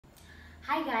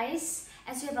Hi guys,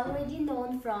 as you have already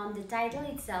known from the title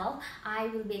itself, I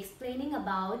will be explaining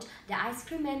about The Ice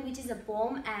Cream Man, which is a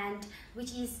poem and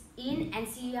which is in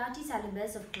NCERT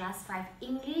syllabus of class 5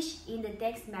 English in the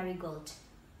text Marigold.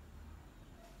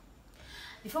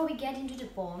 Before we get into the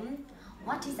poem,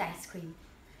 what is ice cream?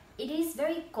 It is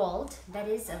very cold, that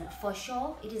is for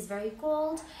sure. It is very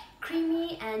cold,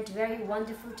 creamy and very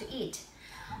wonderful to eat.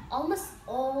 Almost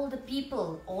all the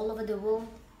people all over the world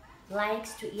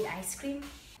likes to eat ice cream.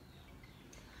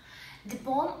 The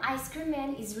poem Ice Cream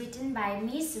Man is written by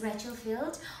Miss Rachel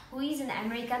Field, who is an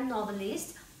American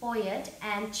novelist, poet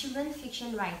and children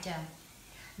fiction writer.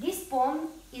 This poem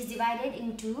is divided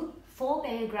into 4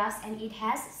 paragraphs and it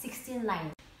has 16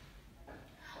 lines.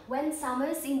 When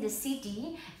summer's in the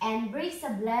city and breaks a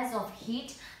blaze of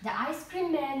heat, the ice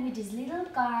cream man with his little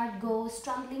cart goes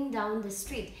stumbling down the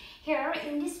street. Here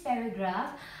in this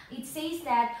paragraph, it says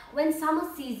that when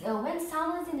summer's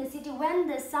in the city, when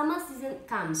the summer season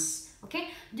comes, okay,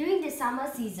 during the summer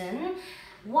season,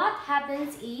 what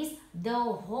happens is the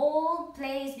whole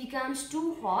place becomes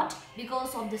too hot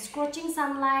because of the scorching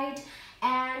sunlight,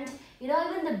 and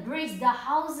even the bridge, the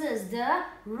houses, the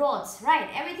roads, right,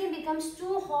 everything becomes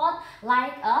too hot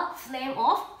like a flame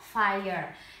of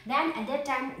fire. Then at that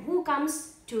time, who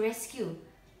comes to rescue?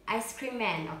 Ice cream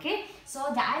man. Okay,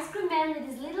 so the ice cream man with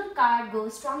his little cart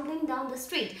goes stumbling down the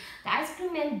street. The ice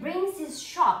cream man brings his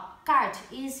shop. Cart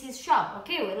is his shop,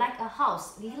 okay, like a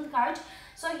house, little cart.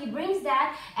 So he brings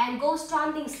that and goes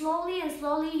stumbling slowly, and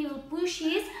slowly he will push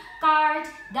his cart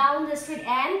down the street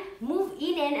and move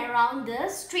in and around the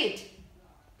street.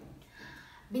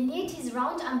 Beneath his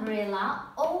round umbrella,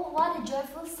 oh what a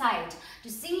joyful sight to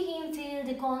see him fill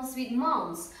the cones with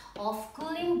mounds of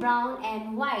cooling brown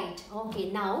and white. Okay,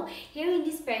 now here in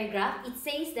this paragraph it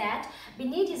says that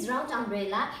beneath his round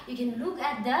umbrella, you can look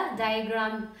at the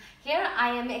diagram. Here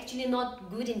I am actually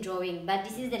not good in drawing, but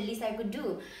this is the least I could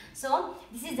do. So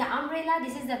this is the umbrella,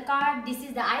 this is the cart, this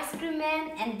is the ice cream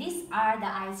man, and these are the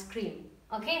ice cream.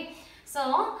 Okay,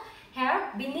 so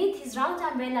here beneath his round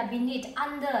umbrella, beneath,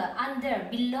 under,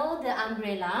 below the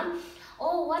umbrella,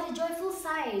 oh what a joyful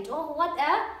sight, oh what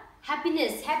a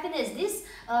happiness. This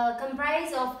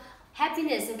comprise of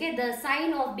happiness, okay, the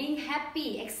sign of being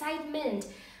happy, excitement,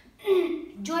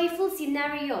 joyful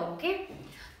scenario, okay.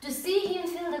 To see him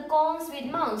fill the cones with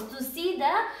mounds, to see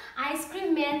the ice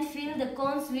cream man fill the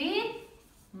cones with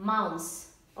mounds,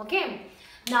 okay.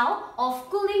 Now of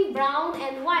cooling brown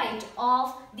and white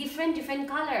of different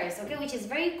colors, okay, which is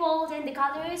very cold, and the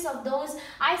colors of those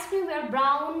ice cream were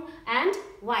brown and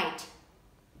white.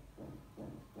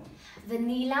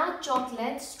 Vanilla,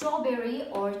 chocolate, strawberry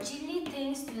or chili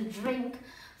things to drink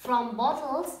from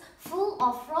bottles full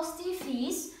of frosty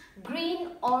fizz, green,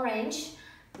 orange,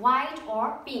 white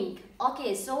or pink.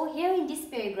 Okay, so here in this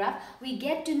paragraph we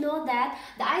get to know that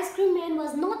the ice cream man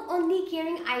was not only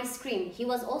carrying ice cream, he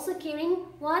was also carrying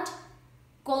what?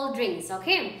 Cold drinks.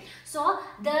 Okay, so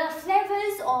the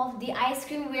flavors of the ice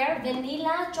cream were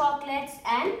vanilla, chocolates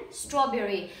and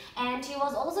strawberry, and he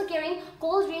was also carrying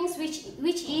cold drinks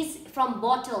which is from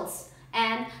bottles,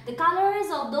 and the colors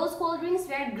of those cold drinks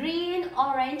were green,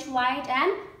 orange, white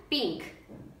and pink.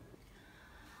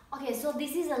 Okay, so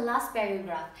this is the last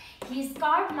paragraph. His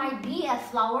cart might be a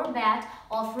flower bed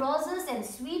of roses and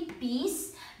sweet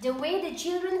peas, the way the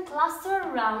children cluster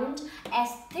around as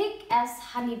thick as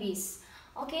honeybees.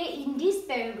 Okay, in this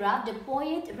paragraph, the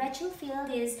poet Rachel Field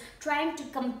is trying to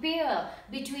compare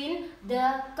between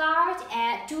the cart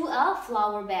to a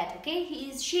flower bed.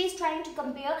 Okay, she is trying to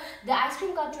compare the ice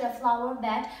cream cart to a flower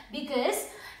bed because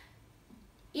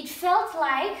it felt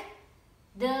like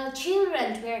the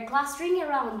children were clustering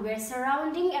around, were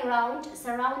surrounding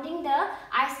the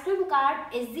ice cream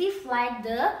cart as if like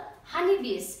the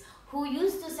honeybees who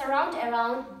used to surround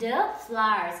around the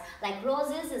flowers like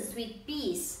roses and sweet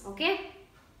peas. Okay.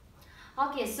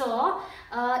 Okay, so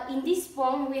in this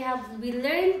poem we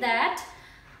learned that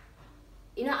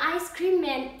ice cream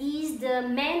man is the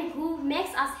man who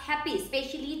makes us happy,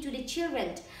 especially to the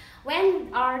children.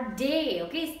 When our day,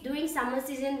 okay, during summer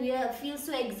season, we feel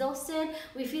so exhausted,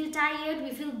 we feel tired,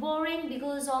 we feel boring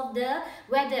because of the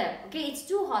weather. Okay, it's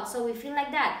too hot, so we feel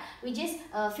like that. We just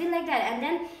feel like that, and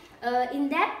then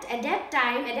at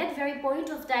that very point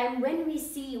of time, when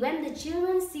the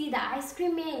children see the ice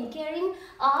cream man carrying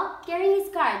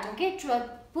his cart, okay,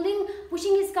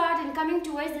 pushing his cart and coming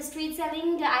towards the street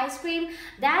selling the ice cream,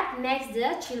 that makes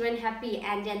the children happy,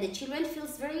 and then the children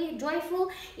feels very joyful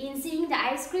in seeing the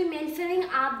ice cream man filling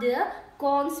up the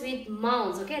cones with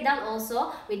mounds, okay, that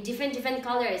also with different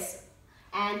colors.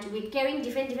 and with carrying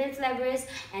different flavors.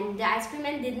 And the ice cream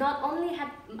man did not only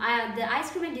had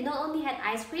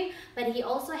ice cream, but he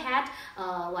also had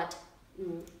what,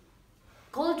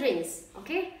 cold drinks.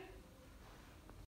 Okay,